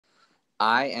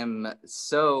I am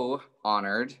so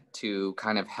honored to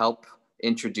kind of help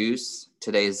introduce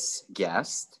today's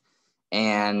guest.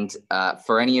 And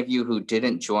for any of you who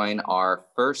didn't join our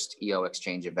first EO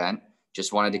Exchange event,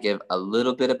 just wanted to give a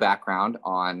little bit of background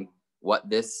on what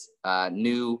this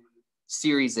new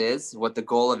series is, what the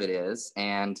goal of it is.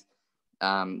 And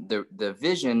the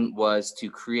vision was to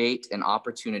create an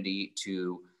opportunity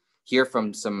to hear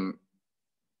from some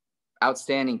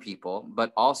outstanding people,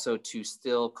 but also to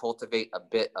still cultivate a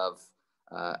bit of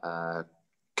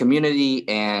community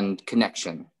and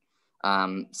connection.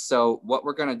 So what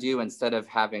we're going to do, instead of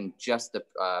having just the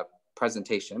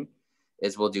presentation,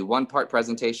 is we'll do one part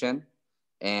presentation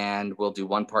and we'll do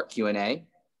one part Q&A.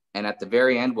 And at the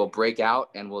very end, we'll break out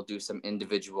and we'll do some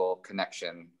individual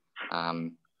connection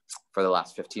for the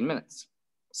last 15 minutes.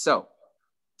 So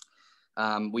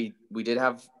we did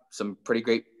have some pretty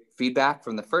great feedback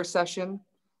from the first session,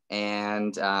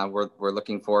 and we're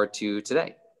looking forward to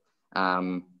today.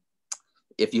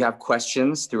 If you have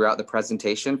questions throughout the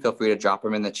presentation, feel free to drop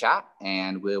them in the chat,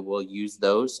 and we will use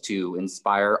those to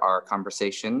inspire our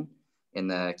conversation in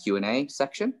the Q&A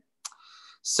section.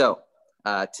 So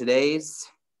today's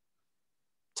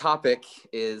topic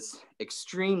is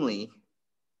extremely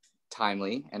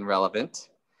timely and relevant.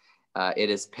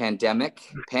 It is pandemic,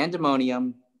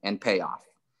 pandemonium, and payoff.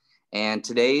 And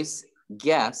today's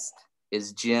guest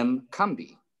is Jim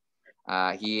Cumbee.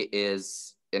 He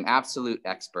is an absolute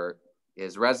expert.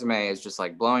 His resume is just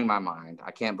like blowing my mind.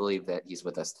 I can't believe that he's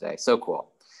with us today. So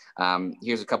cool.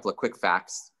 Here's a couple of quick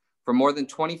facts. For more than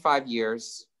 25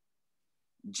 years,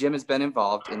 Jim has been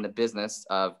involved in the business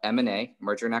of M&A,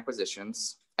 merger and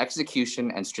acquisitions,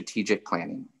 execution, and strategic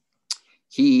planning.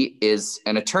 He is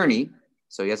an attorney,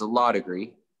 so he has a law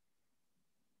degree,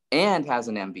 and has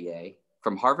an MBA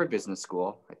from Harvard Business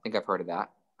School. I think I've heard of that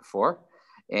before.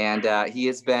 And he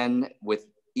has been with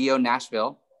EO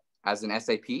Nashville as an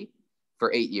SAP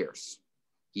for 8 years.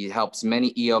 He helps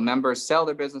many EO members sell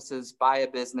their businesses, buy a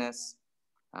business,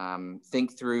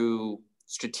 think through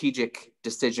strategic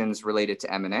decisions related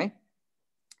to M&A.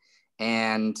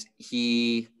 And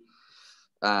he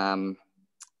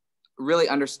really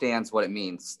understands what it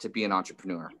means to be an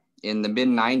entrepreneur. In the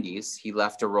mid-90s, he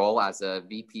left a role as a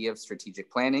VP of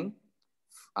strategic planning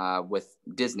with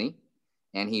Disney,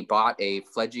 and he bought a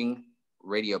fledgling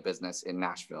radio business in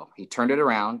Nashville. He turned it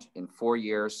around in 4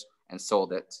 years and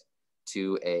sold it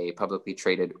to a publicly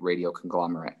traded radio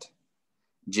conglomerate.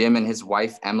 Jim and his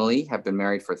wife, Emily, have been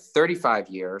married for 35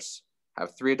 years,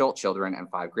 have 3 adult children and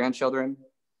 5 grandchildren.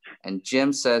 And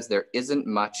Jim says there isn't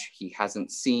much he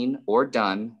hasn't seen or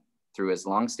done through his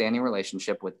longstanding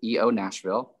relationship with EO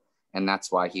Nashville. And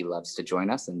that's why he loves to join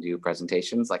us and do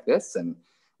presentations like this. And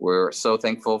we're so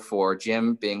thankful for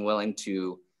Jim being willing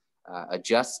to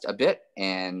adjust a bit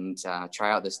and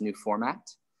try out this new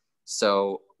format.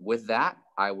 So with that,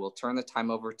 I will turn the time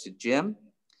over to Jim.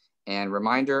 And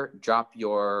reminder, drop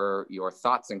your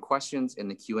thoughts and questions in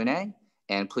the Q&A.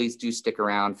 And please do stick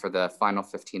around for the final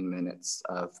 15 minutes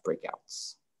of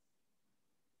breakouts.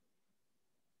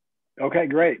 Okay,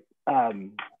 great.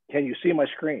 Can you see my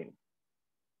screen?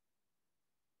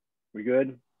 We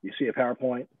good? You see a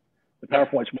PowerPoint? The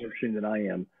PowerPoint's more interesting than I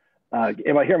am.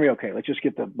 Am I hearing me okay? Let's just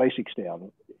get the basics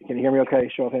down. Can you hear me okay?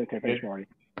 Show of hands. Okay, thanks, Marty.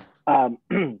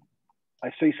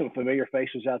 I see some familiar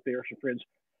faces out there, some friends.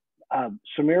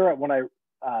 Samira,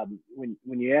 when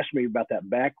you asked me about that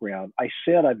background, I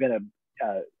said I've been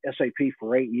a SAP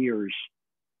for 8 years.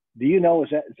 Do you know, is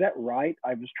that right?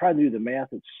 I was trying to do the math.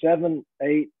 It's 7,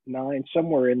 8, 9,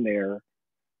 somewhere in there.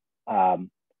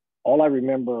 All I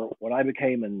remember when I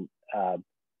became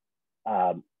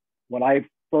when I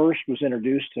first was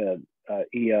introduced to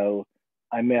EO,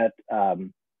 I met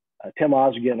Tim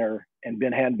Osgener and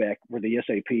Ben Hanbeck were the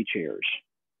SAP chairs.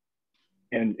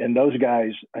 And those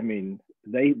guys, I mean,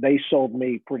 they sold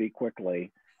me pretty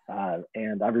quickly.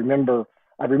 And I remember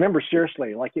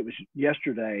seriously, like it was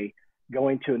yesterday,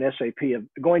 going to an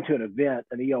event,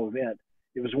 an EO event.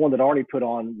 It was one that Arnie put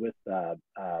on with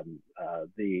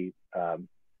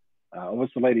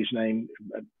what's the lady's name?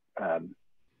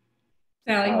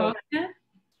 Sally Hogshead?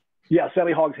 Yeah,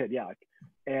 Sally Hogshead, yeah.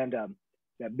 And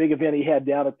that big event he had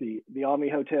down at the Omni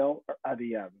Hotel,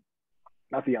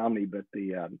 not the Omni, but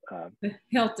the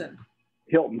Hilton.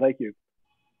 Hilton, thank you.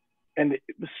 And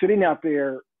sitting out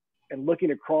there and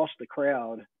looking across the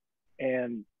crowd,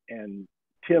 and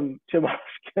Tim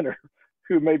Skinner,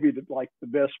 who may be the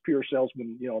best pure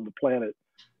salesman on the planet,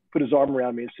 put his arm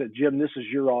around me and said, "Jim, this is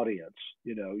your audience.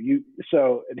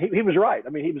 And he was right. I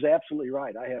mean, he was absolutely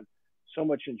right. I have so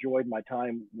much enjoyed my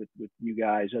time with you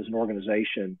guys as an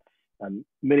organization.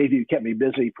 Many of you kept me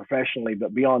busy professionally,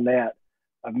 but beyond that,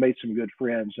 I've made some good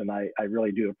friends, and I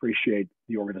really do appreciate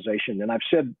the organization. And I've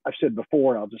said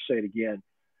before, and I'll just say it again.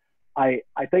 I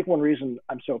think one reason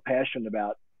I'm so passionate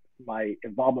about my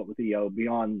involvement with EO,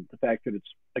 beyond the fact that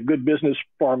it's a good business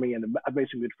for me and I've made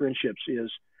some good friendships,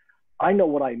 is I know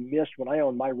what I missed when I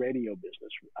owned my radio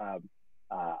business.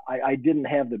 I didn't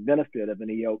have the benefit of an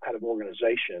EO kind of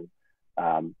organization.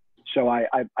 So I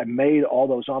made all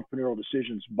those entrepreneurial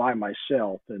decisions by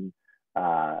myself, and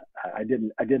I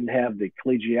didn't have the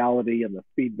collegiality and the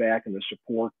feedback and the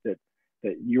support that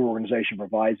your organization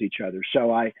provides each other.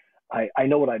 So I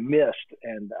know what I missed,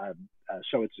 and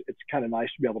so it's kind of nice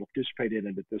to be able to participate in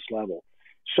it at this level.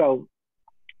 So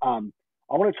I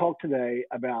want to talk today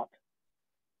about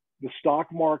the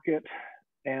stock market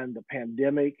and the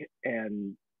pandemic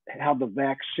and how the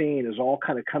vaccine is all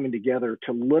kind of coming together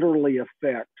to literally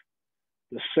affect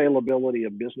the salability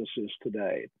of businesses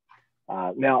today.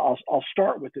 Now I'll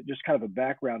start with it, just kind of a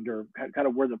background or kind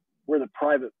of where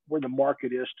the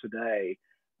market is today,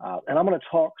 and I'm going to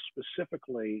talk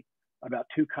specifically about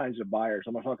two kinds of buyers.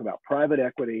 I'm going to talk about private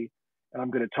equity, and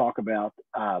I'm going to talk about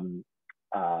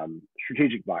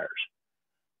strategic buyers.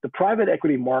 The private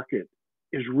equity market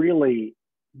is really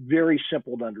very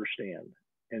simple to understand,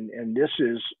 and this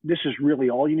is really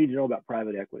all you need to know about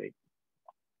private equity.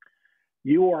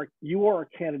 You are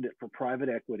a candidate for private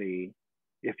equity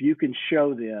if you can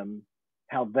show them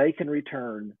how they can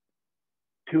return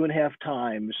 2.5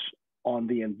 times on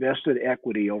the invested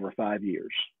equity over 5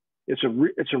 years. It's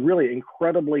a really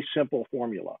incredibly simple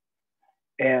formula,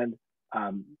 and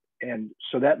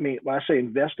so that means when I say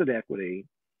invested equity,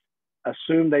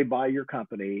 assume they buy your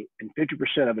company and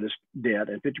 50% of it is debt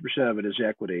and 50% of it is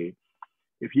equity.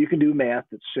 If you can do math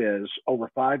that says over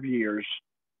 5 years,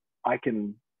 I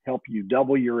can help you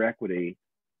double your equity,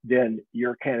 then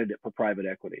you're a candidate for private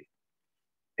equity.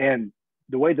 And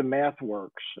the way the math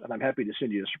works, and I'm happy to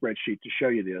send you a spreadsheet to show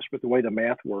you this, but the way the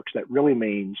math works, that really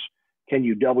means, can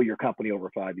you double your company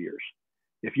over 5 years?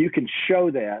 If you can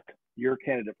show that, you're a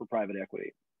candidate for private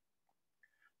equity.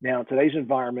 Now, in today's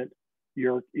environment,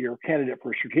 you're a candidate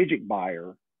for a strategic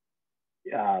buyer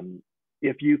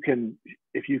if you can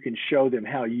show them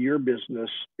how your business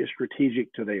is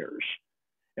strategic to theirs.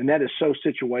 And that is so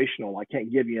situational. I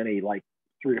can't give you any like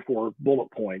 3 or 4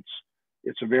 bullet points.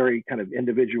 It's a very kind of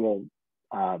individual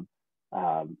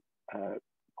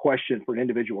question for an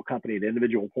individual company at an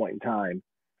individual point in time.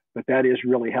 But that is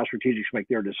really how strategics make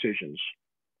their decisions.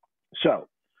 So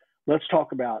let's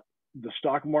talk about the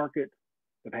stock market,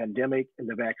 the pandemic, and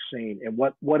the vaccine, and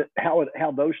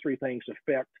how those 3 things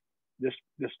affect this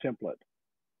template.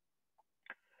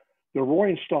 The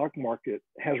roaring stock market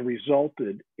has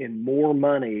resulted in more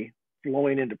money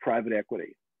flowing into private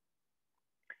equity.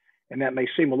 And that may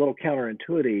seem a little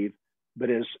counterintuitive, but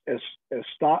as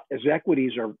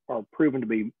equities are proven to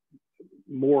be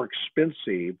more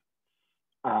expensive,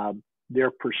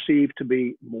 they're perceived to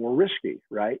be more risky,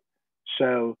 right?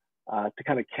 So to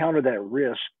kind of counter that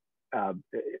risk,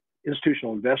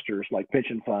 institutional investors like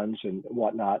pension funds and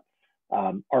whatnot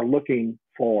are looking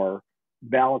for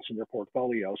balance in their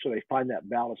portfolio. So they find that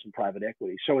balance in private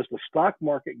equity. So as the stock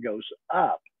market goes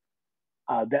up,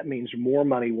 that means more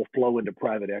money will flow into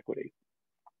private equity.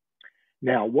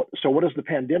 Now, what has the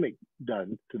pandemic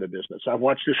done to the business? I've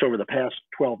watched this over the past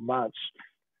 12 months.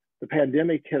 The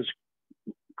pandemic has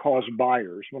caused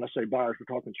buyers, when I say buyers,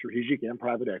 we're talking strategic and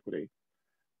private equity,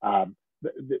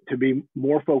 to be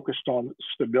more focused on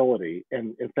stability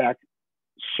and, in fact,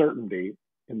 certainty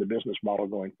in the business model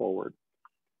going forward.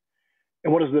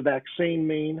 And what does the vaccine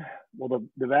mean? Well,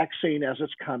 the vaccine, as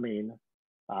it's coming,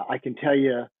 I can tell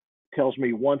you, tells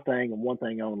me one thing and one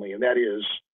thing only, and that is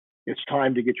it's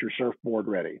time to get your surfboard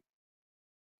ready.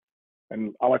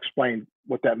 And I'll explain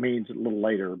what that means a little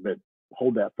later, but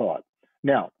hold that thought.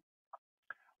 Now,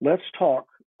 let's talk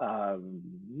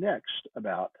next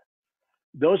about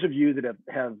those of you that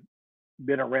have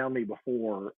been around me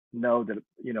before know that,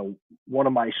 one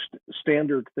of my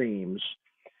standard themes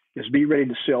is be ready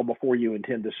to sell before you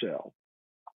intend to sell.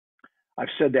 I've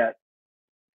said that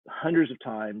hundreds of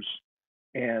times,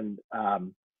 and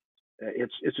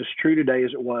it's as true today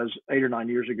as it was 8 or 9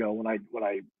 years ago when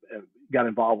I got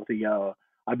involved with EO.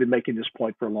 I've been making this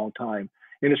point for a long time,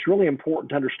 and it's really important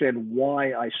to understand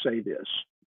why I say this.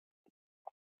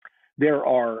 There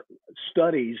are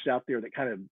studies out there that kind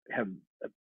of have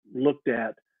looked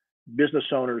at business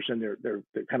owners and their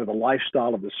kind of the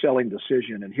lifestyle of the selling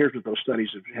decision. And here's what those studies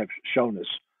have shown us.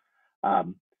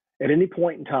 At any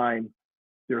point in time,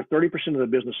 there are 30% of the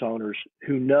business owners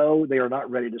who know they are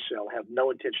not ready to sell, have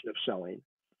no intention of selling.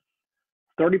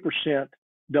 30%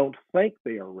 don't think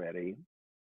they are ready.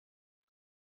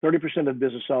 30% of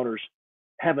business owners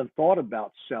haven't thought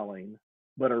about selling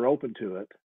but are open to it.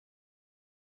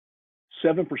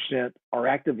 7% are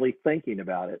actively thinking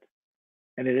about it.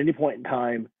 And at any point in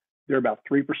time, there are about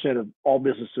 3% of all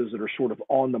businesses that are sort of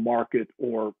on the market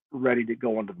or ready to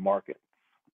go onto the market.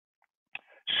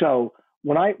 So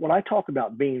when I talk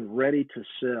about being ready to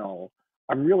sell,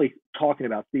 I'm really talking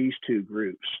about these two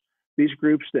groups. These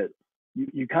groups that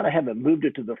you kind of haven't moved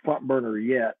it to the front burner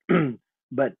yet,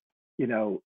 but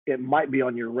it might be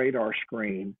on your radar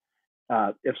screen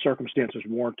if circumstances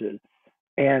warranted.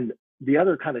 And the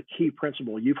other kind of key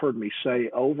principle you've heard me say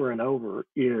over and over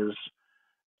is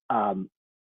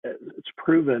it's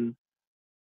proven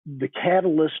the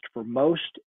catalyst for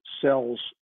most sales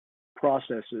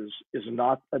processes is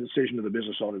not a decision of the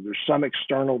business owner. There's some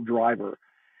external driver.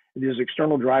 These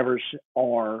external drivers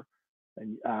are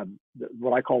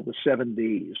what I call the 7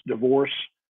 Ds: divorce,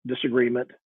 disagreement,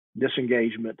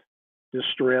 disengagement,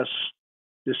 distress,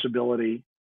 disability,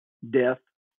 death,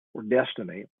 or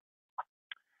destiny.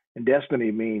 And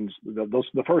destiny means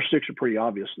the first 6 are pretty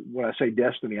obvious. When I say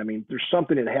destiny, I mean there's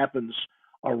something that happens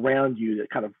around you that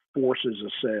kind of forces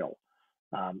a sale.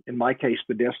 In my case,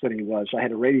 the destiny was I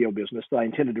had a radio business that I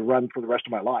intended to run for the rest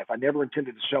of my life. I never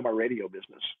intended to sell my radio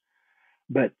business.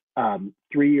 But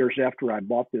 3 years after I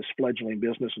bought this fledgling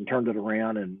business and turned it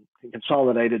around and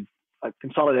consolidated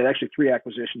actually 3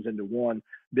 acquisitions into one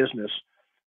business,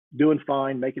 doing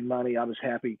fine, making money. I was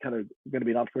happy, kind of going to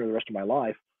be an entrepreneur the rest of my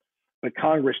life. But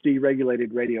Congress deregulated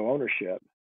radio ownership,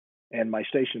 and my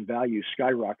station value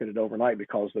skyrocketed overnight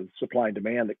because of supply and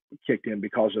demand that kicked in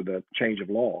because of the change of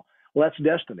law. Well, that's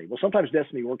destiny. Well, sometimes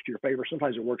destiny works to your favor,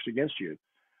 sometimes it works against you.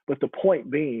 But the point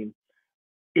being,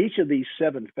 each of these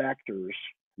 7 factors,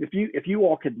 if you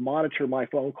all could monitor my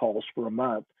phone calls for a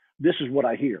month, this is what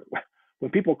I hear.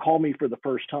 When people call me for the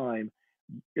first time,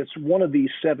 it's one of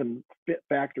these 7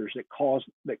 factors that cause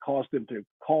them to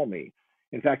call me.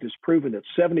 In fact, it's proven that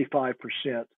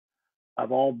 75%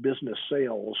 of all business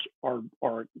sales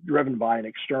are driven by an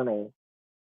external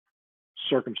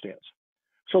circumstance.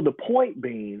 So the point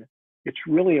being, it's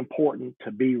really important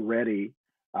to be ready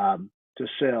to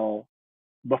sell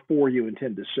before you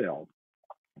intend to sell.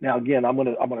 Now, again, I'm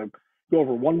gonna go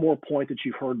over one more point that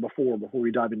you've heard before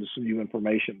we dive into some new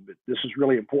information. But this is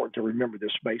really important to remember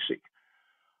this basic.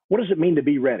 What does it mean to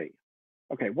be ready?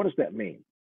 Okay, what does that mean?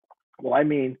 Well, I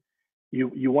mean,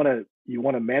 you want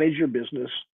to manage your business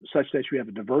such that you have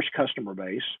a diverse customer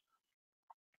base.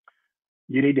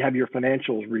 You need to have your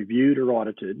financials reviewed or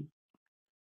audited.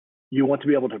 You want to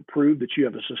be able to prove that you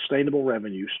have a sustainable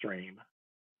revenue stream.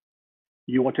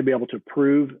 You want to be able to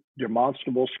prove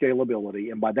demonstrable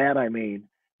scalability. And by that, I mean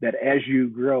that as you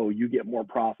grow, you get more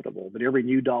profitable, that every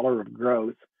new dollar of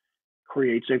growth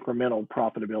creates incremental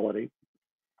profitability.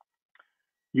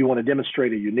 You want to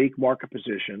demonstrate a unique market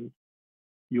position.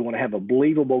 You want to have a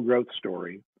believable growth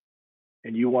story.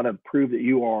 And you want to prove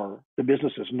that the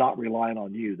business is not relying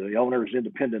on you. The owner is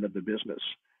independent of the business.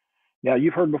 Now,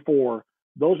 you've heard before,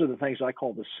 those are the things I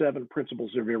call the 7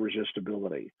 principles of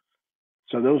irresistibility.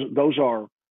 So those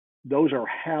are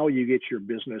how you get your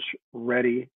business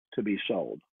ready to be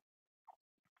sold.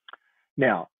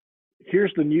 Now,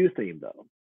 here's the new theme, though.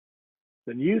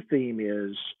 The new theme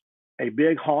is a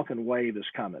big honking wave is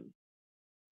coming.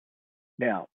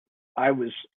 Now, I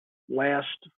was last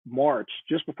March,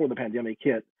 just before the pandemic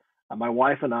hit, my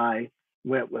wife and I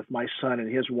went with my son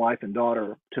and his wife and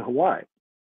daughter to Hawaii,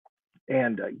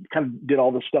 and kind of did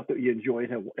all the stuff that you enjoy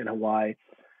in Hawaii.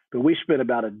 But we spent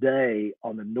about a day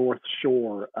on the north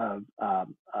shore of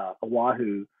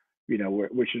Oahu,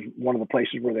 which is one of the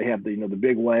places where they have the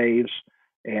big waves,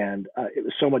 and it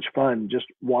was so much fun just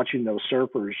watching those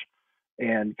surfers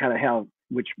and kind of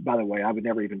which by the way, I would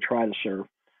never even try to surf,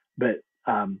 but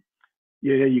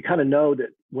you kind of know that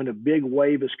when a big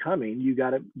wave is coming, you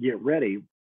got to get ready.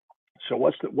 So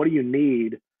what do you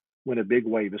need when a big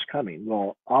wave is coming?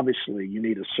 Well, obviously you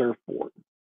need a surfboard.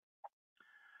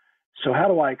 So how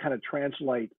do I kind of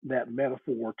translate that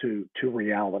metaphor to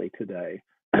reality today?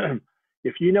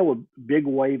 If you know a big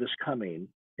wave is coming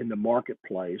in the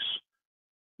marketplace,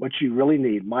 what you really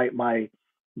need, my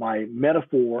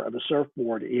metaphor of a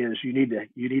surfboard is you need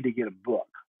to get a book.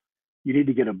 You need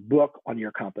to get a book on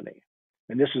your company.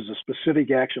 And this is a specific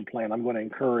action plan I'm going to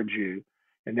encourage you,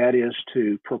 and that is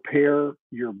to prepare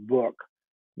your book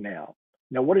now.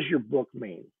 Now, what does your book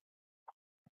mean?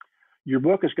 Your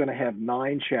book is going to have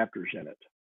 9 chapters in it.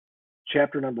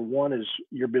 Chapter number 1 is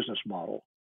your business model.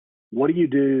 What do you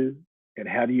do and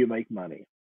how do you make money?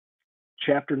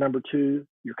 Chapter number 2,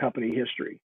 your company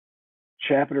history.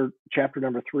 Chapter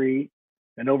number 3,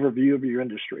 an overview of your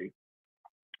industry.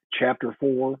 Chapter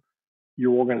 4,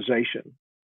 your organization.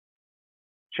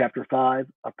 Chapter 5,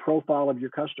 a profile of your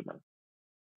customer.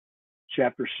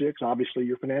 Chapter 6, obviously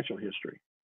your financial history.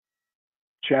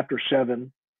 Chapter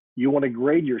 7, you want to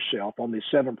grade yourself on the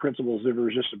 7 principles of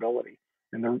irresistibility.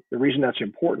 And the reason that's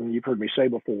important, you've heard me say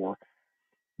before,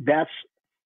 that's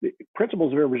the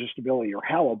principles of irresistibility are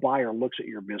how a buyer looks at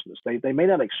your business. They may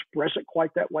not express it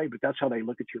quite that way, but that's how they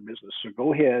look at your business. So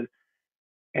go ahead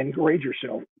and grade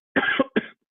yourself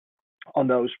on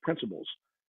those principles.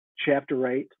 Chapter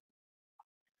 8,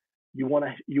 you want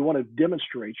to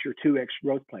demonstrate your 2x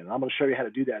growth plan. I'm going to show you how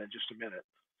to do that in just a minute.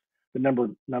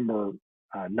 The number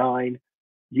 9,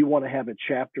 you want to have a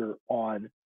chapter on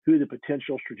who the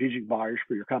potential strategic buyers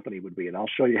for your company would be, and I'll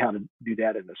show you how to do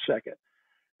that in a second.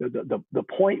 The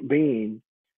point being,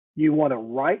 you want to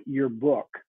write your book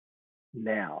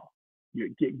now.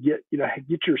 You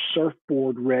get your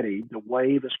surfboard ready. The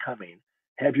wave is coming.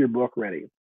 Have your book ready.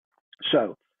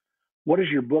 So, what does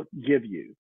your book give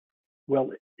you?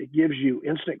 Well, it gives you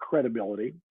instant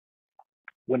credibility.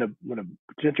 When a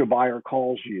potential buyer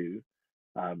calls you,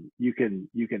 you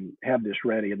can have this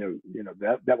ready, and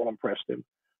that will impress them.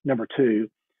 Number 2,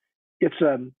 it's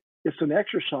an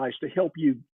exercise to help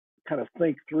you kind of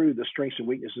think through the strengths and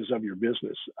weaknesses of your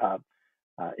business,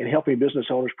 in helping business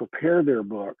owners prepare their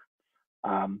book.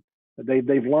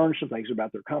 They've learned some things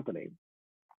about their company.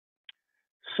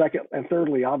 Second and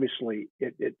thirdly, obviously,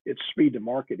 it's speed to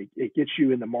market. It gets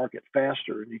you in the market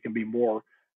faster, and you can be more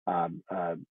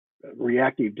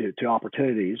reactive to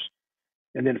opportunities.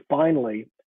 And then finally,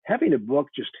 having a book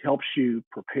just helps you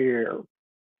prepare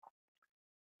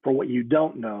for what you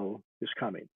don't know is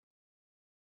coming.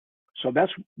 So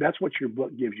that's what your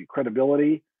book gives you: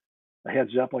 credibility, a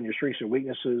heads up on your strengths and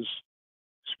weaknesses,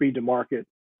 speed to market,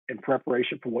 and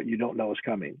preparation for what you don't know is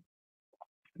coming.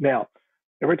 Now,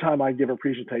 every time I give a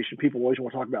presentation, people always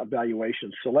want to talk about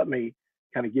valuations. So let me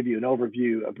kind of give you an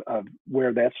overview of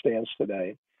where that stands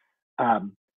today.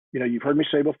 You've heard me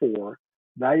say before,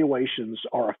 valuations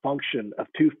are a function of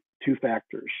two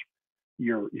factors: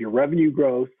 your revenue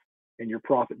growth and your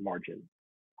profit margin.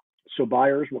 So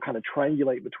buyers will kind of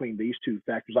triangulate between these 2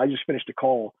 factors. I just finished a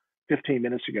call 15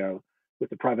 minutes ago with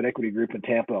the private equity group in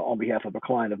Tampa on behalf of a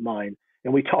client of mine,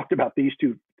 and we talked about these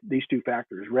two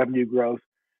factors: revenue growth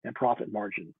and profit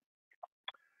margin.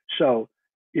 So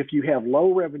if you have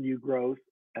low revenue growth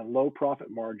and low profit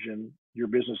margin, your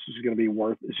business is going to be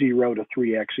worth 0 to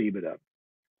 3x EBITDA.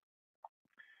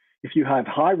 If you have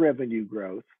high revenue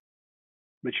growth,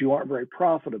 but you aren't very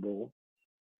profitable,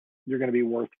 you're going to be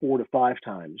worth 4 to 5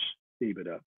 times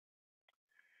EBITDA.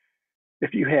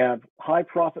 If you have high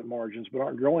profit margins but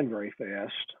aren't growing very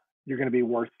fast, you're going to be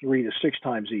worth 3 to 6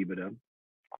 times EBITDA.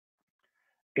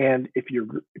 And if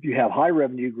you have high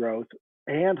revenue growth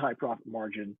and high profit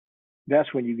margin,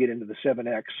 that's when you get into the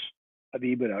 7x of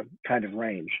EBITDA kind of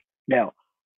range. Now,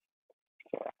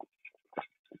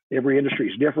 every industry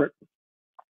is different.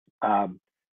 Some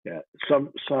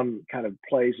kind of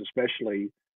plays,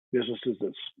 especially businesses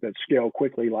that scale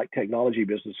quickly, like technology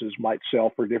businesses, might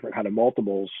sell for different kind of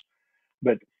multiples.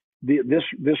 But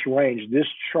this range, this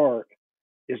chart,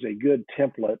 is a good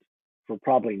template for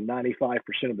probably 95%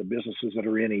 of the businesses that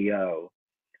are in EO.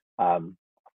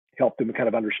 Help them kind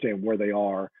of understand where they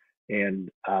are, and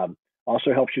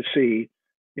also helps you see,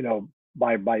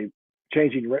 by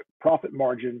changing profit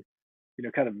margin,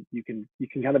 kind of you can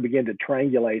kind of begin to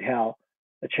triangulate how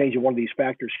a change in one of these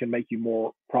factors can make you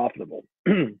more profitable.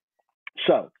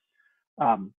 So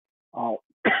I'll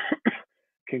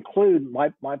conclude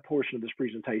my portion of this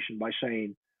presentation by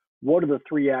saying, what are the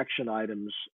 3 action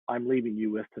items I'm leaving you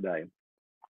with today?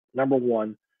 Number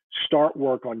 1, start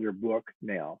work on your book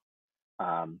now.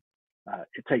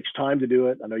 It takes time to do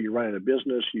it. I know you're running a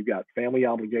business, you've got family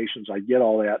obligations, I get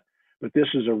all that, but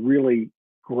this is a really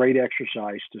great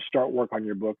exercise to start work on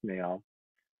your book now.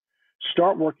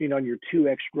 Start working on your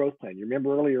 2x growth plan. You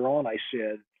remember earlier on I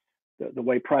said the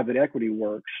way private equity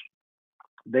works,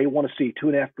 they want to see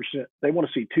 2.5%, they want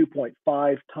to see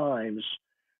 2.5 times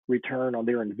return on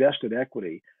their invested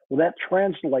equity. Well, that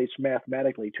translates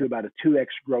mathematically to about a 2x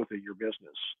growth of your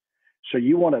business. So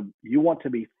you want to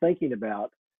be thinking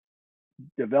about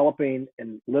developing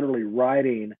and literally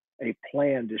writing a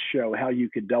plan to show how you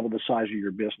could double the size of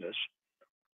your business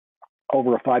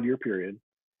over a 5-year period.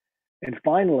 And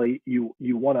finally, you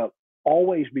want to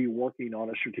always be working on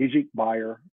a strategic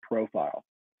buyer profile.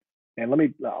 And let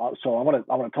me, so I want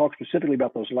to talk specifically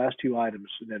about those last 2 items,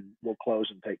 and then we'll close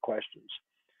and take questions.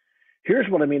 Here's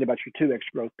what I mean about your 2x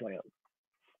growth plan.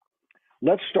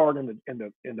 Let's start in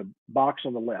the box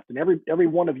on the left, and every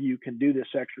one of you can do this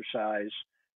exercise,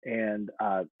 and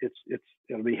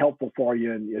it'll be helpful for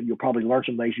you, and you'll probably learn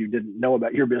some things you didn't know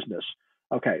about your business.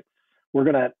 Okay, we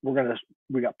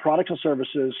got products and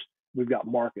services, we've got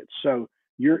markets. So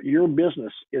your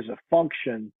business is a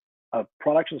function of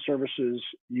products and services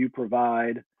you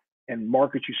provide and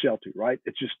markets you sell to, right?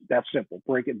 It's just that simple.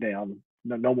 Break it down.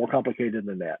 No more complicated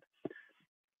than that.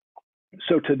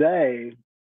 So today,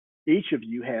 each of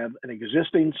you have an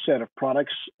existing set of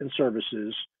products and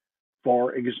services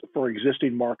for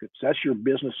existing markets. That's your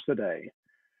business today,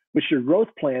 which your growth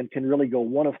plan can really go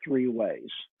one of three ways.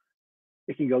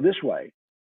 It can go this way.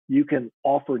 You can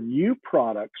offer new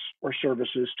products or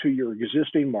services to your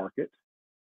existing market,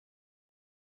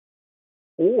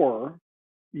 or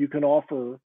you can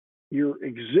offer your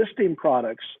existing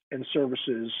products and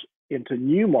services into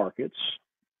new markets,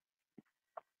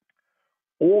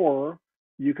 or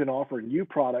you can offer new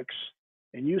products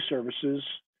and new services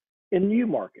in new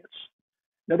markets.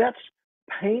 Now that's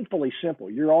painfully simple.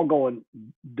 You're all going,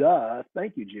 duh,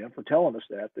 thank you, Jim, for telling us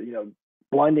that,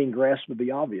 blinding grasp of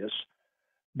the obvious.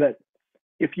 But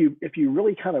if you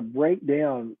really kind of break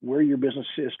down where your business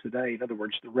is today, in other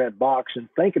words, the red box, and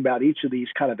think about each of these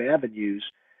kind of avenues,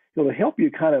 it'll help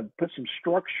you kind of put some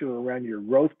structure around your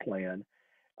growth plan.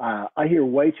 I hear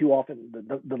way too often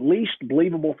the least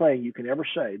believable thing you can ever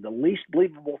say,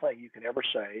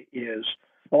 is,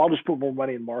 well, I'll just put more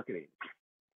money in marketing.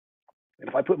 And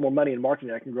if I put more money in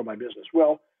marketing, I can grow my business.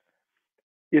 Well,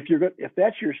 if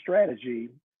that's your strategy,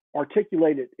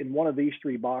 articulate it in one of these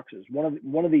three boxes.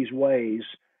 One of these ways,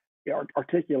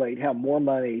 articulate how more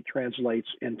money translates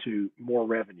into more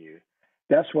revenue.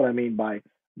 That's what I mean by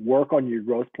work on your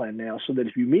growth plan now, so that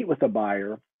if you meet with a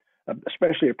buyer,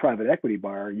 especially a private equity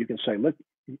buyer, you can say, look,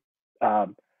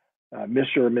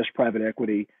 Mr. or Miss Private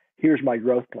Equity, here's my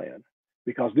growth plan,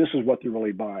 because this is what they're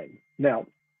really buying. Now,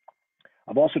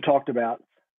 I've also talked about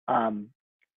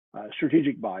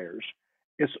strategic buyers.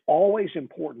 It's always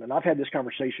important, and I've had this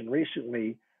conversation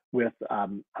recently with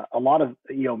a lot of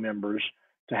EO members,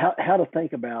 to how to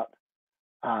think about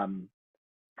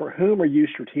for whom are you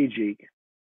strategic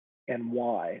and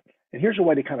why. And here's a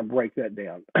way to kind of break that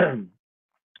down.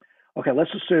 Okay,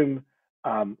 let's assume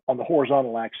on the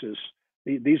horizontal axis,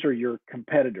 these are your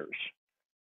competitors,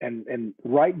 and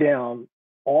write down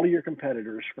all of your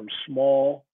competitors from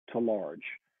small to large.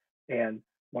 And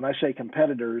when I say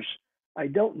competitors, I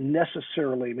don't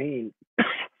necessarily mean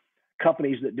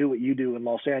companies that do what you do in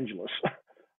Los Angeles.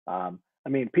 I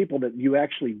mean people that you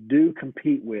actually do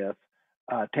compete with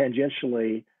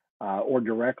tangentially or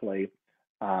directly.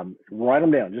 Write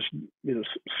them down, just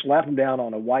slap them down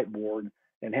on a whiteboard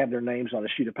and have their names on a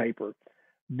sheet of paper.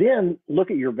 Then look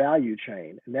at your value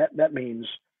chain, and that means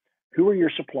who are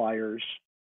your suppliers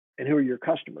and who are your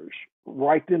customers.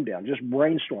 Write them down, just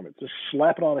brainstorm it, just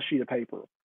slap it on a sheet of paper.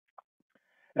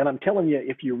 And I'm telling you,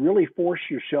 if you really force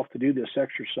yourself to do this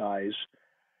exercise,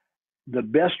 the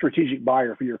best strategic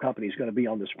buyer for your company is going to be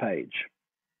on this page.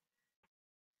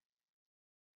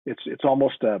 It's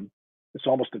almost a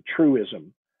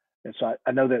truism. And so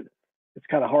I know that it's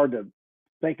kind of hard to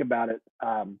think about it,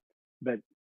 but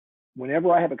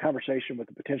whenever I have a conversation with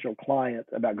a potential client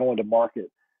about going to market,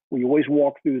 we always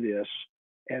walk through this,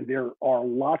 and there are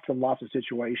lots and lots of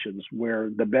situations where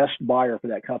the best buyer for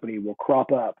that company will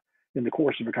crop up in the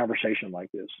course of a conversation like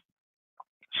this.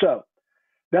 So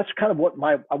that's kind of what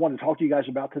I want to talk to you guys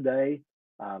about today.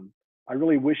 I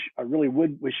really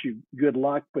would wish you good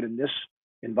luck, but in this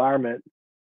environment,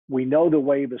 we know the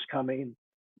wave is coming.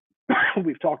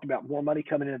 We've talked about more money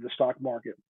coming into the stock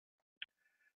market.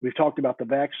 We've talked about the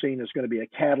vaccine is going to be a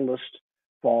catalyst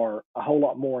for a whole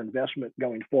lot more investment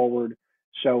going forward.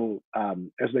 So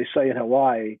as they say in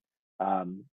Hawaii,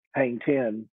 hang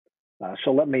 10.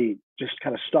 So let me just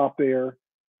kind of stop there.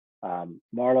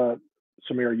 Marla,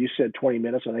 Samira, you said 20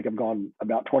 minutes. I think I've gone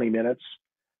about 20 minutes.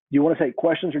 Do you want to take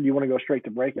questions, or do you want to go straight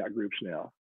to breakout groups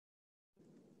now?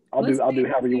 I'll do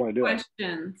however you want to do it.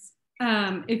 Questions.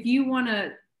 If you want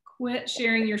to quit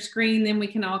sharing your screen, then we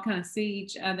can all kind of see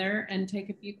each other and take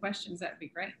a few questions. That'd be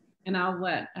great. And I'll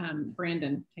let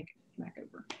Brandon take it back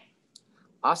over.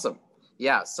 Awesome.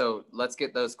 Yeah, so let's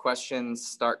get those questions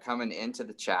start coming into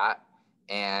the chat.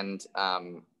 And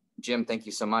Jim, thank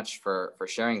you so much for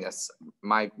sharing this.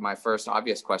 My first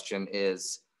obvious question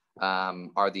is,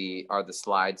 are the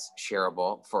slides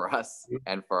shareable for us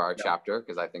and for our chapter?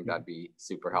 Because I think that'd be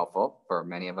super helpful for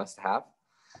many of us to have.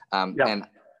 And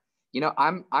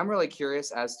I'm really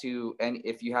curious as to, and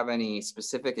if you have any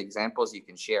specific examples you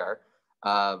can share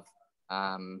of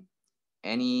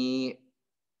any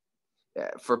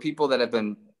for people that have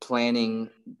been planning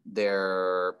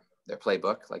their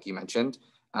playbook, like you mentioned.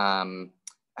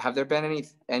 Have there been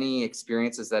any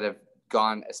experiences that have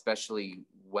gone especially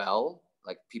well,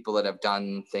 like people that have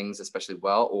done things especially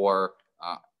well, or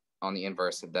on the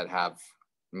inverse that have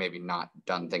maybe not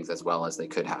done things as well as they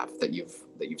could have that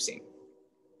you've seen?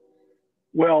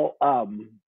 Well,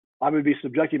 I would be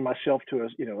subjecting myself to a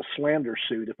slander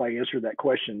suit if I answered that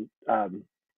question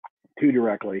too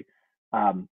directly.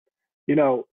 You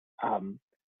know,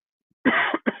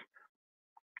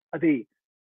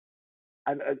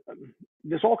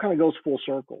 this all kind of goes full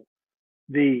circle.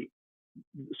 The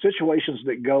situations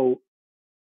that go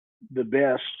the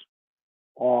best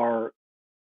are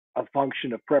a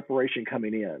function of preparation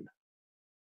coming in,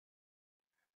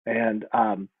 and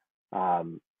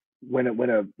when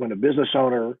a business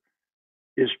owner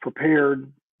is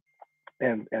prepared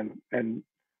and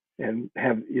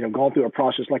have gone through a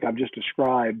process like I've just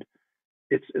described,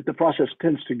 the process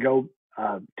tends to go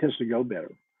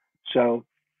better. So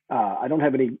I don't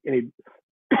have any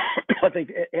I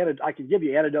think I can give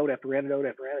you anecdote after anecdote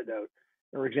after anecdote,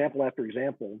 or example after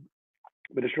example,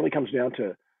 but it really comes down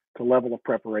to level of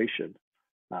preparation.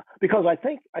 Because I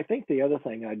think the other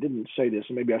thing, I didn't say this,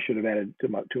 and maybe I should have added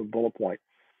to a bullet point.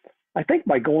 I think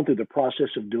by going through the process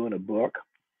of doing a book,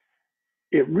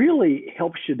 it really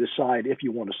helps you decide if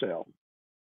you want to sell,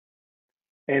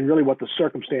 and really what the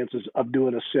circumstances of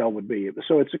doing a sale would be.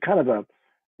 So it's a kind of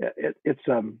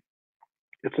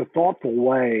it's a thoughtful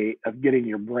way of getting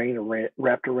your brain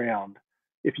wrapped around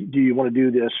do you want to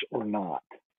do this or not.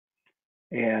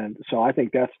 And so I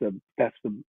think that's the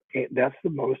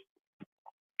most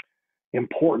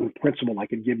important principle I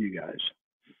could give you guys.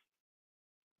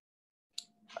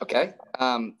 Okay,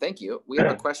 thank you. We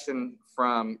have a question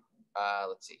from,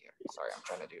 let's see here. Sorry,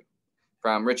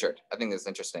 from Richard. I think this is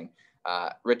interesting.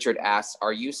 Richard asks,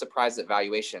 are you surprised that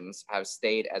valuations have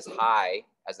stayed as high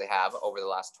as they have over the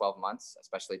last 12 months,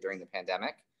 especially during the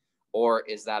pandemic? Or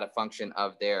is that a function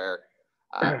of there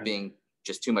being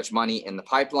just too much money in the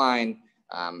pipeline?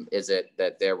 Is it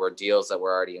that there were deals that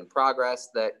were already in progress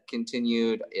that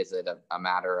continued? Is it a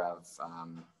matter of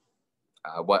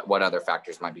what other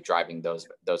factors might be driving those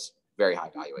very high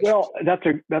valuations? Well, that's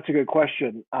a good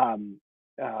question,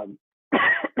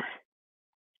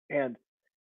 and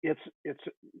it's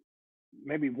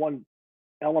maybe one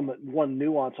element, one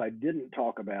nuance I didn't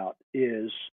talk about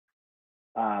is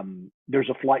there's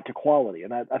a flight to quality,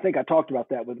 and I think I talked about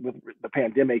that with the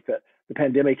pandemic. That the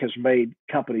pandemic has made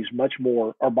companies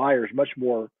buyers much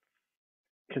more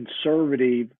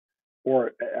conservative,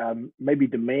 or maybe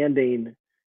demanding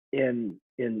in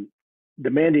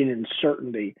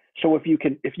certainty. So if you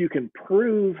can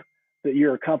prove that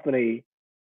you're a company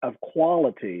of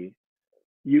quality,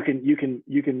 you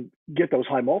can get those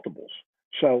high multiples.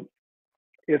 So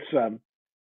it's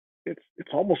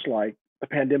almost like the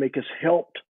pandemic has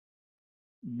helped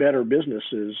better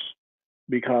businesses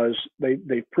because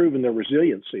they've proven their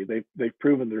resiliency, they've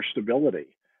proven their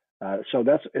stability. So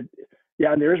that's it.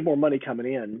 Yeah, and there is more money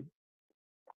coming in.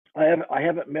 I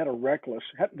haven't met a reckless.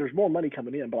 There's more money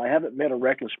coming in, but I haven't met a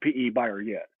reckless PE buyer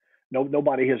yet.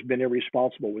 Nobody has been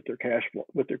irresponsible with their cash flow,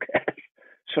 with their cash.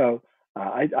 So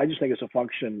I just think it's a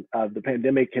function of the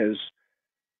pandemic has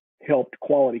helped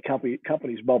quality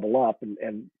companies bubble up,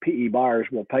 and PE buyers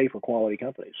will pay for quality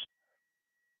companies.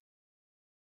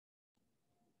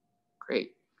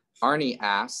 Great. Arnie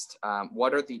asked,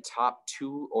 what are the top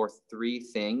 2 or 3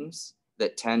 things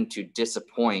that tend to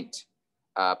disappoint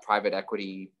private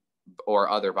equity or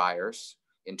other buyers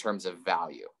in terms of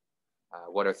value?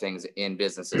 What are things in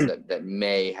businesses that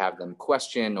may have them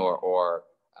question or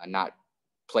not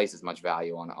place as much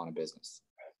value on a business?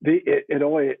 It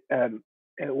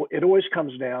always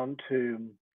comes down to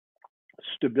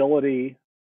stability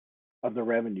of the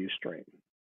revenue stream,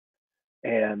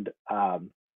 and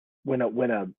when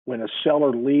a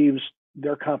seller leaves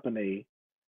their company,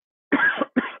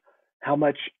 how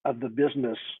much of the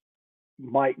business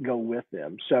might go with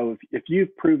them. So if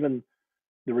you've proven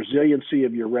the resiliency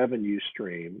of your revenue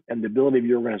stream and the ability of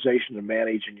your organization to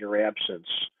manage in your absence,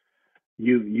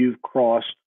 you've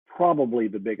crossed probably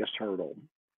the biggest hurdle.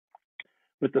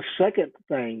 But the second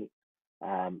thing,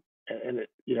 how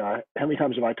many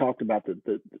times have I talked about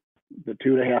the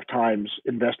 2.5 times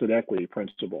invested equity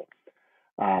principle?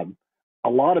 A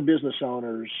lot of business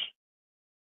owners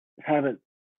haven't,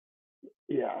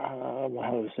 I don't know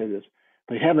how to say this,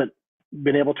 they haven't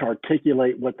been able to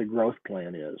articulate what the growth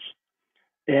plan is.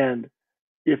 And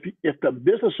if the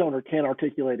business owner can't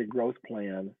articulate a growth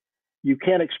plan, you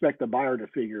can't expect the buyer to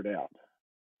figure it out.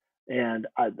 And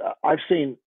I've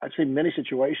seen many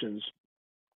situations,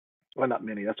 well, not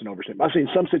many, that's an overstatement. I've seen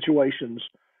some situations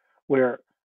where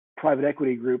private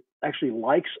equity group actually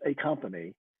likes a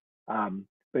company.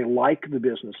 They like the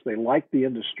business, they like the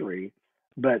industry,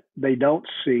 but they don't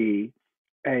see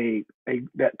that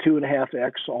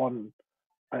 2.5x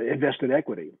invested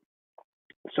equity.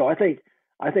 So I think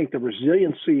the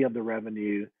resiliency of the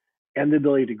revenue and the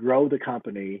ability to grow the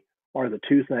company are the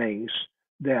two things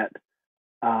that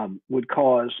would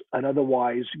cause an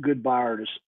otherwise good buyer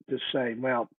to say,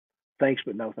 well, thanks,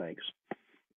 but no thanks.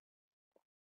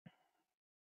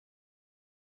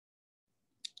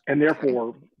 And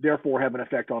therefore have an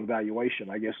effect on valuation,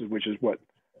 I guess, which is what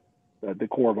the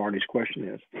core of Arnie's question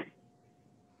is.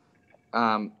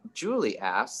 Julie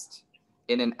asked,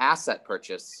 in an asset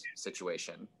purchase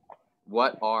situation,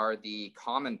 what are the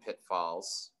common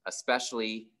pitfalls,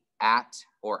 especially at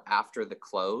or after the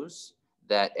close,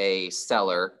 that a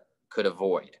seller could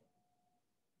avoid?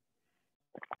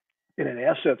 In an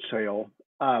asset sale,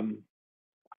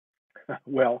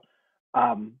 well,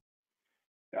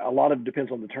 a lot of it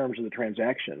depends on the terms of the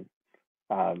transaction.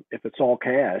 If it's all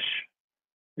cash,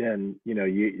 then you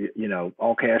know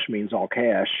all cash means all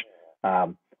cash.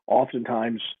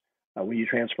 Oftentimes, when you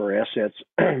transfer assets,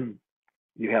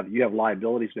 you have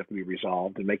liabilities that have to be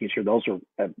resolved, and making sure those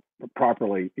are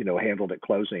properly handled at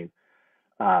closing.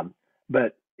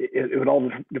 But it would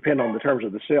all depend on the terms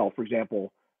of the sale. For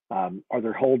example, are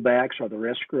there holdbacks? Are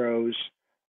there escrows?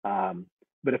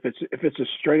 But if it's a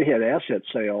straight ahead asset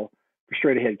sale for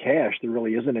straight ahead cash, there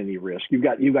really isn't any risk. You've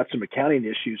got some accounting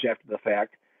issues after the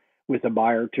fact with the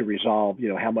buyer to resolve.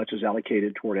 How much is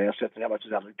allocated toward assets and how much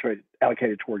is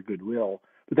allocated toward goodwill.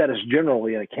 But that is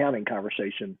generally an accounting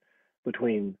conversation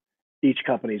between each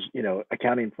company's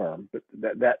accounting firm. But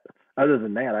that other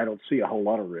than that, I don't see a whole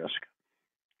lot of risk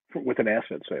with an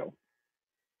asset sale.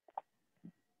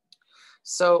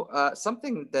 So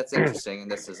something that's interesting,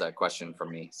 and this is a question for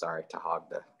me, sorry to hog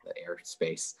the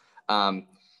airspace.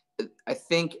 I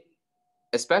think,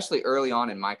 especially early on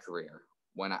in my career,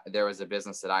 when there was a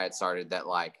business that I had started that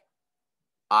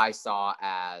I saw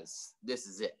as, this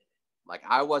is it.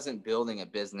 I wasn't building a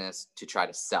business to try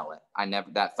to sell it.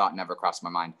 That thought never crossed my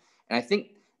mind. And I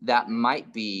think that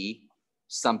might be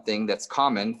something that's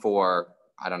common for,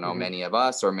 I don't know, mm-hmm. many of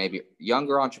us, or maybe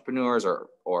younger entrepreneurs or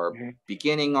mm-hmm.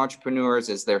 beginning entrepreneurs,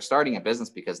 is they're starting a business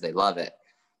because they love it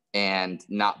and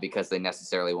not because they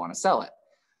necessarily want to sell it.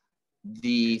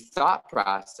 The thought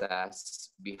process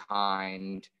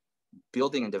behind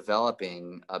building and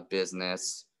developing a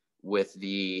business with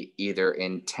the either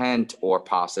intent or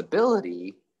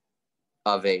possibility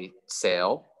of a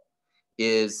sale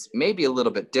is maybe a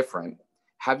little bit different.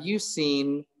 Have you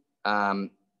seen,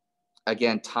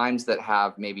 again, times that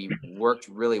have maybe worked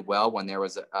really well when there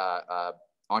was a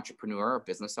entrepreneur or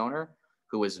business owner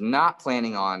who was not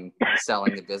planning on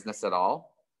selling the business at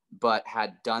all, but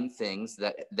had done things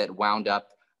that wound up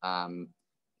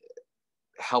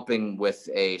helping with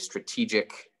a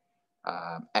strategic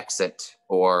exit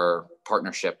or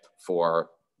partnership for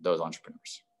those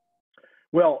entrepreneurs?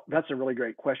 Well, that's a really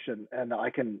great question, and I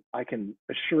can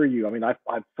assure you. I mean, I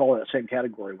fall in that same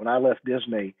category. When I left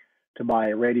Disney to buy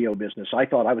a radio business, I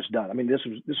thought I was done. I mean, this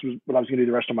was what I was going to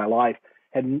do the rest of my life.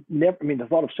 Had never. I mean, the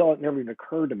thought of selling it never even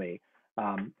occurred to me.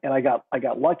 And I got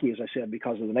lucky, as I said,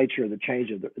 because of the nature of the change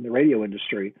in the radio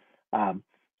industry.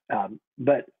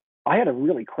 But I had a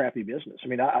really crappy business. I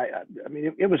mean,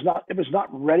 it was not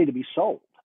ready to be sold.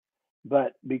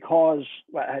 But because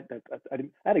I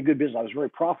had a good business, I was very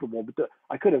profitable. But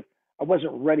I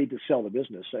wasn't ready to sell the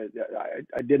business.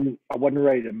 I wasn't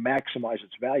ready to maximize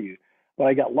its value. But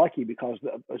I got lucky because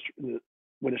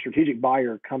when a strategic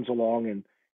buyer comes along, and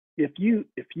if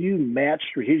you match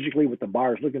strategically what the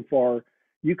buyer's looking for,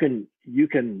 you can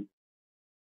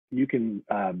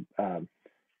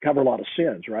cover a lot of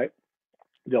sins, right?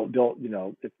 They'll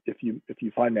if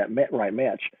you find that right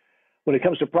match. When it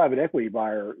comes to private equity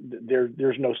buyer,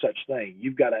 there's no such thing.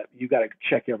 You've got to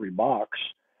check every box,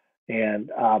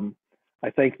 and I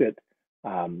think that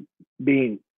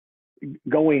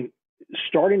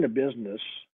starting a business,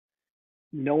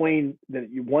 knowing that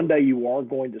one day you are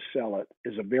going to sell it,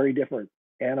 is a very different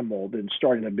animal than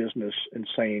starting a business and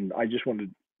saying, I just want to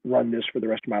run this for the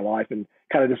rest of my life, and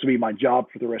kind of this will be my job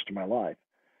for the rest of my life.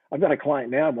 I've got a client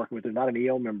now I'm working with. They're not an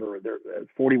EO member. They're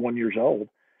 41 years old.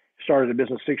 Started a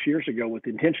business 6 years ago with the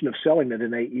intention of selling it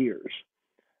in 8 years.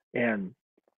 And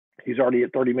he's already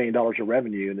at $30 million of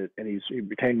revenue, and he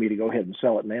retained me to go ahead and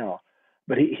sell it now.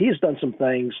 But he's done some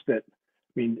things that,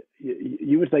 I mean,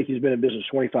 you would think he's been in business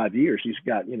 25 years. He's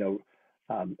got,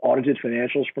 audited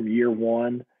financials from year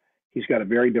one. He's got a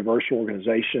very diverse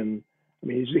organization. I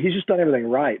mean, he's just done everything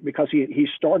right because he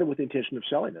started with the intention of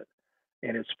selling it.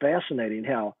 And it's fascinating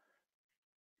how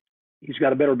he's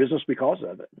got a better business because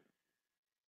of it.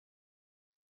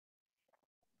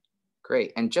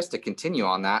 Great. And just to continue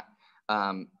on that,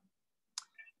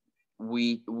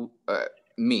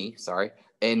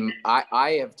 And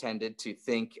I have tended to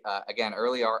think, again,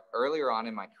 earlier on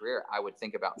in my career, I would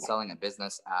think about selling a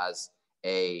business as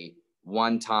a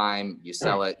one time, you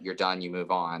sell it, you're done, you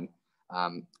move on.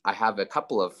 I have a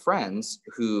couple of friends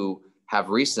who have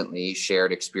recently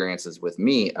shared experiences with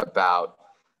me about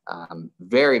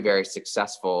very, very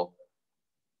successful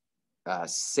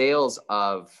sales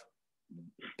of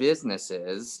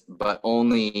businesses, but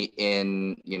only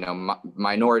in,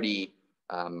 minority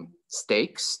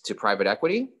stakes to private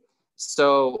equity.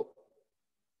 So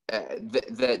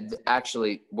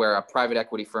actually where a private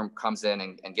equity firm comes in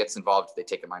and gets involved, they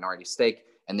take a minority stake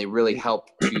and they really help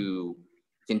to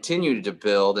continue to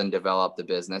build and develop the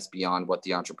business beyond what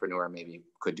the entrepreneur maybe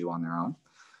could do on their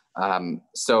own.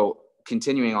 So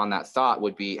continuing on that thought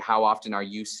would be, how often are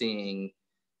you seeing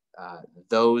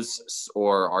those,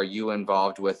 or are you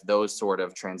involved with those sort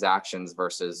of transactions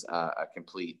versus a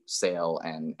complete sale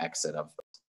and exit of?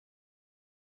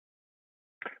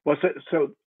 Well,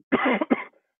 so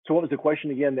what was the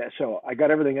question again? So I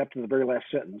got everything up to the very last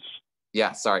sentence.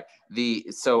 Yeah, sorry.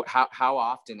 So how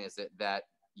often is it that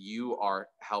you are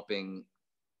helping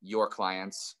your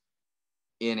clients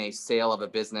in a sale of a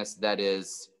business that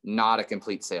is not a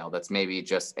complete sale, that's maybe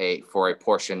just for a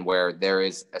portion where there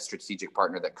is a strategic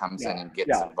partner that comes in and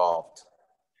gets involved?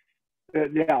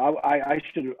 I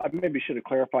maybe should have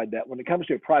clarified that. When it comes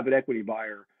to a private equity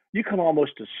buyer, you can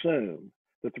almost assume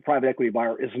that the private equity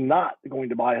buyer is not going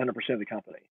to buy 100% of the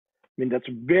company. I mean, that's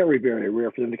very, very rare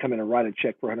for them to come in and write a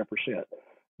check for 100%.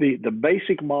 The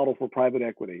basic model for private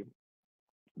equity,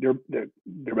 there are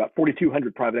about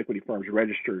 4,200 private equity firms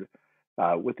registered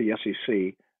with the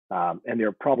SEC, and there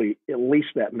are probably at least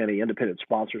that many independent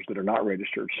sponsors that are not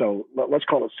registered. So let's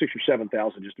call it 6,000 or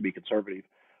 7,000 just to be conservative.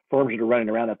 Firms that are running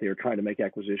around out there trying to make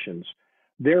acquisitions.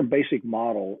 Their basic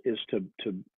model is to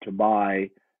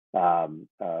buy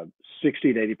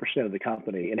 60 to 80% of the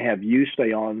company and have you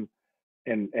stay on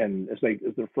and as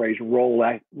the phrase roll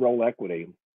equity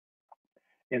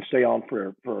and stay on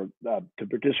to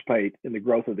participate in the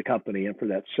growth of the company and for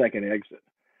that second exit.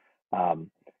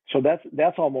 So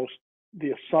that's almost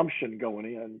the assumption going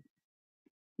in.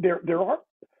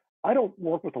 I don't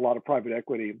work with a lot of private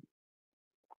equity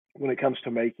when it comes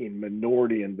to making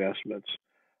minority investments.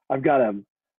 I've got a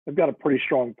pretty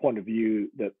strong point of view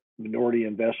that minority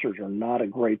investors are not a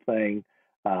great thing.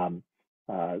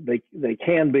 They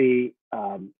can be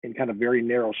in kind of very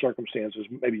narrow circumstances,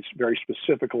 maybe very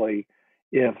specifically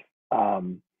if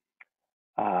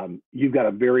you've got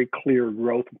a very clear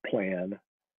growth plan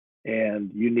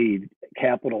and you need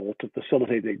capital to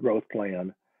facilitate that growth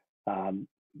plan.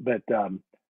 But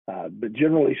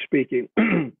generally speaking,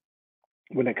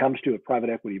 when it comes to a private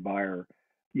equity buyer,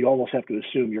 you almost have to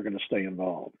assume you're going to stay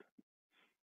involved.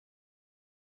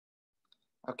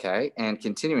 Okay, and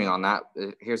continuing on that,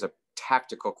 here's a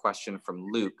tactical question from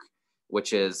Luke,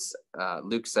 which is,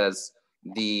 Luke says,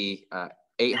 the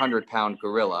 800-pound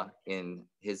gorilla in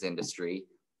his industry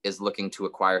is looking to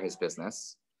acquire his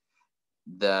business.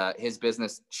 His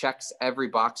business checks every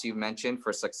box you've mentioned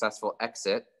for successful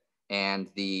exit, and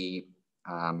the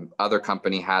other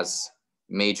company has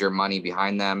major money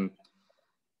behind them.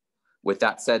 With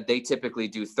that said, they typically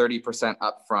do 30%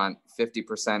 upfront,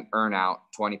 50% earnout,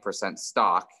 20%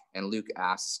 stock. And Luke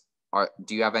asks,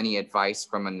 do you have any advice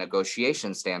from a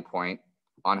negotiation standpoint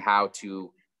on how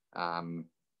to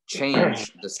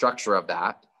change the structure of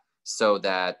that so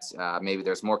that maybe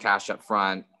there's more cash up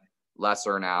front, less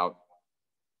earnout,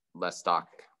 less stock,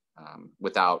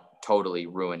 without totally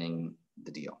ruining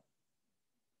the deal?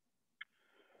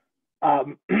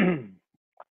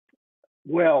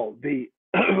 Well, the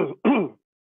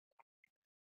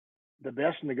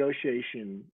best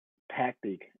negotiation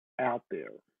tactic out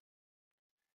there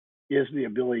is the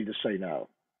ability to say no.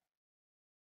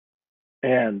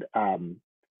 And a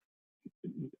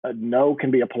no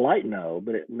can be a polite no,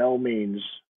 but no means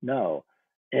no.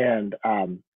 And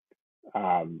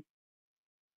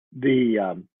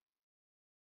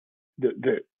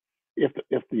if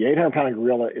the 800-pound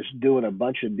gorilla is doing a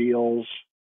bunch of deals,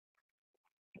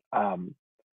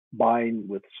 buying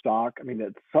with stock, I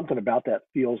mean, something about that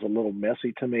feels a little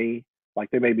messy to me. Like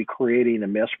they may be creating a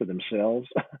mess for themselves.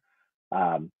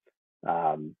 I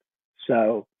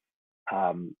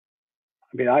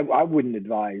mean, I wouldn't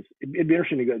advise. It'd be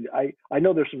interesting to go. I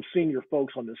know there's some senior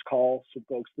folks on this call, some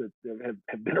folks that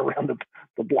have been around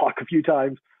the block a few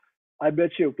times. I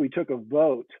bet you if we took a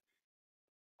vote,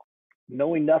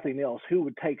 knowing nothing else, who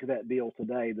would take that deal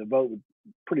today, the vote would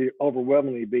pretty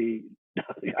overwhelmingly be,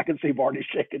 I can see Marty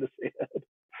shaking his head.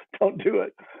 Don't do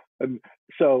it. And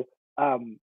so,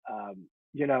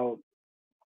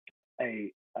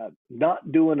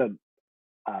 not doing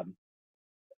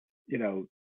you know,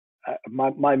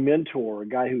 my mentor, a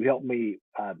guy who helped me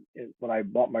when I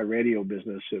bought my radio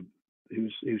business,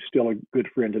 who's still a good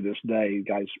friend to this day. The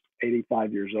guy's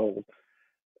 85 years old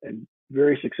and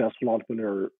very successful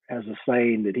entrepreneur, has a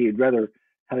saying that he'd rather,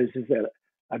 how does he say it?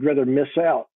 I'd rather miss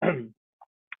out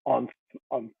on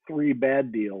 3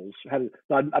 bad deals.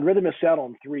 I'd rather miss out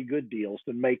on 3 good deals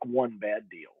than make 1 bad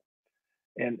deal,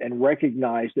 and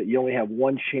recognize that you only have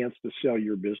 1 chance to sell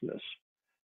your business.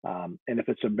 And if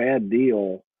it's a bad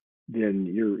deal, then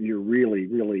you're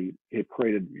really have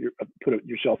put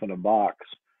yourself in a box.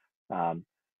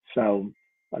 So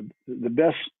the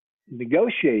best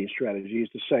negotiating strategy is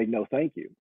to say no, thank you.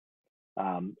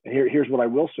 Here's what I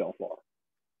will sell for.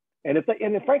 And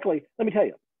frankly, let me tell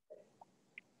you,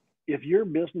 if your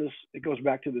business, it goes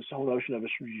back to this whole notion of a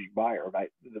strategic buyer, right?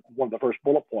 One of the first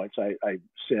bullet points I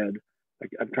said,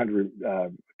 I'm trying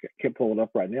to can't pull it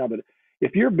up right now, but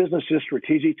if your business is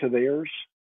strategic to theirs,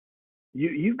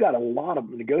 you've got a lot of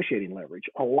negotiating leverage,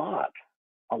 a lot.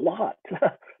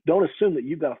 Don't assume that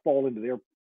you've got to fall into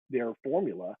their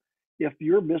formula. If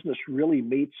your business really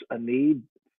meets a need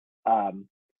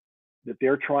that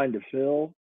they're trying to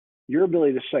fill, your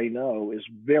ability to say no is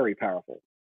very powerful.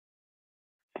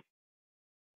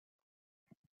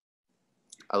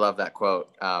 I love that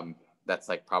quote. That's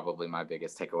like probably my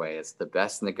biggest takeaway is the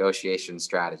best negotiation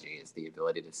strategy is the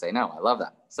ability to say no. I love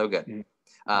that. So good.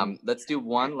 Mm-hmm. Let's do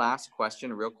one last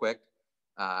question real quick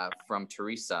from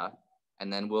Teresa,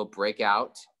 and then we'll break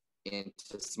out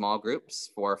into small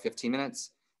groups for 15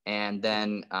 minutes. And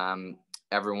then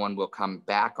everyone will come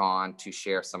back on to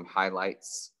share some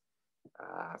highlights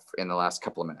in the last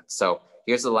couple of minutes. So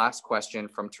here's the last question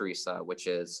from Teresa, which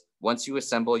is, once you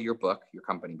assemble your book, your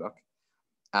company book,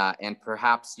 and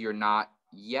perhaps you're not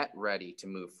yet ready to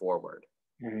move forward,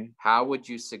 mm-hmm. how would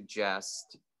you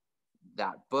suggest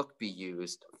that book be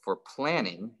used for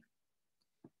planning?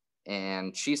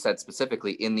 And she said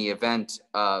specifically in the event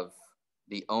of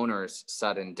the owner's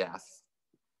sudden death.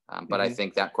 But mm-hmm. I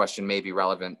think that question may be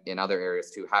relevant in other areas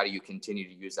too. How do you continue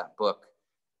to use that book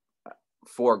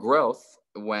for growth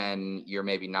when you're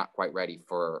maybe not quite ready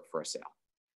for a sale?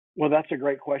 Well, that's a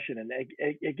great question. And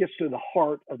it gets to the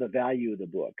heart of the value of the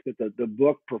book, that the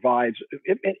book provides.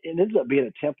 It ends up being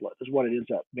a template is what it ends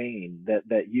up being,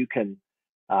 that you can,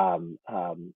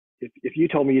 if you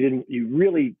told me you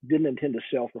really didn't intend to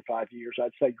sell for 5 years,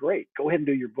 I'd say, great, go ahead and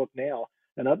do your book now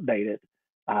and update it.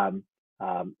 And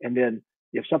then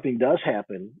if something does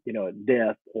happen,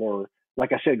 death, or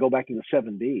like I said, go back to the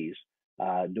 7 Ds,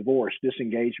 divorce,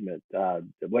 disengagement,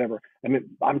 whatever. I mean,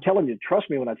 I'm telling you, trust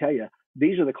me when I tell you,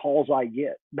 these are the calls I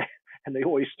get. And they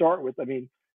always start with,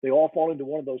 they all fall into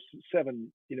one of those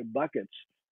 7, buckets,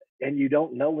 and you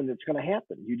don't know when it's going to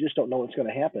happen. You just don't know what's going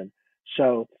to happen.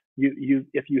 So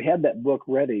if you had that book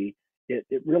ready,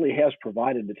 it really has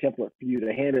provided the template for you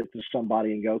to hand it to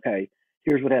somebody and go, okay,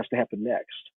 here's what has to happen next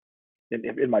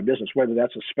in my business, whether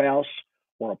that's a spouse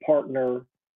or a partner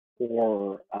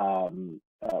or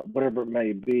whatever it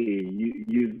may be.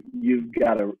 You've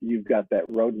got that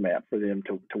roadmap for them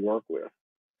to work with.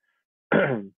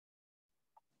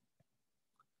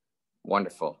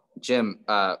 Wonderful, Jim.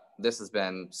 This has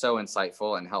been so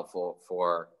insightful and helpful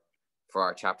for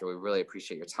our chapter. We really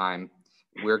appreciate your time.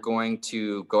 We're going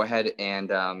to go ahead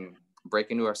and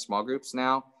break into our small groups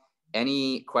now.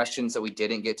 Any questions that we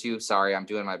didn't get to? Sorry, I'm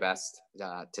doing my best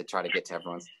to try to get to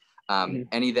everyone's.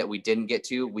 Any that we didn't get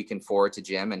to, we can forward to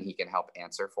Jim and he can help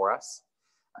answer for us.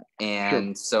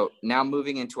 And sure. So now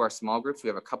moving into our small groups, we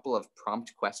have a couple of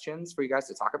prompt questions for you guys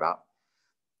to talk about.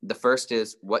 The first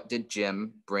is, what did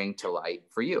Jim bring to light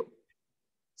for you?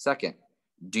 Second,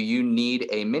 do you need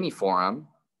a mini forum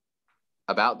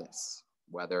about this,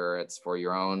 whether it's for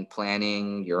your own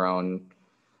planning, your own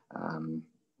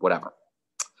whatever?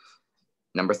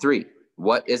 Number 3,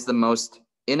 what is the most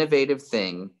innovative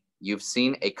thing you've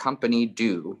seen a company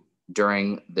do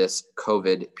during this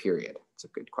COVID period? It's a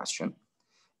good question.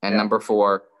 And Number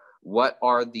 4, what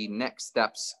are the next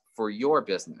steps for your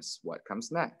business? What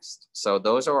comes next? So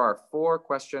those are our 4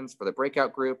 questions for the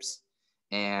breakout groups.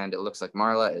 And it looks like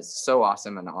Marla is so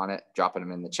awesome and on it, dropping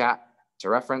them in the chat to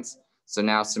reference. So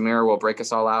now Samira will break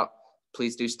us all out.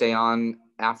 Please do stay on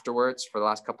afterwards for the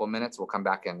last couple of minutes. We'll come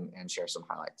back and share some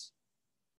highlights.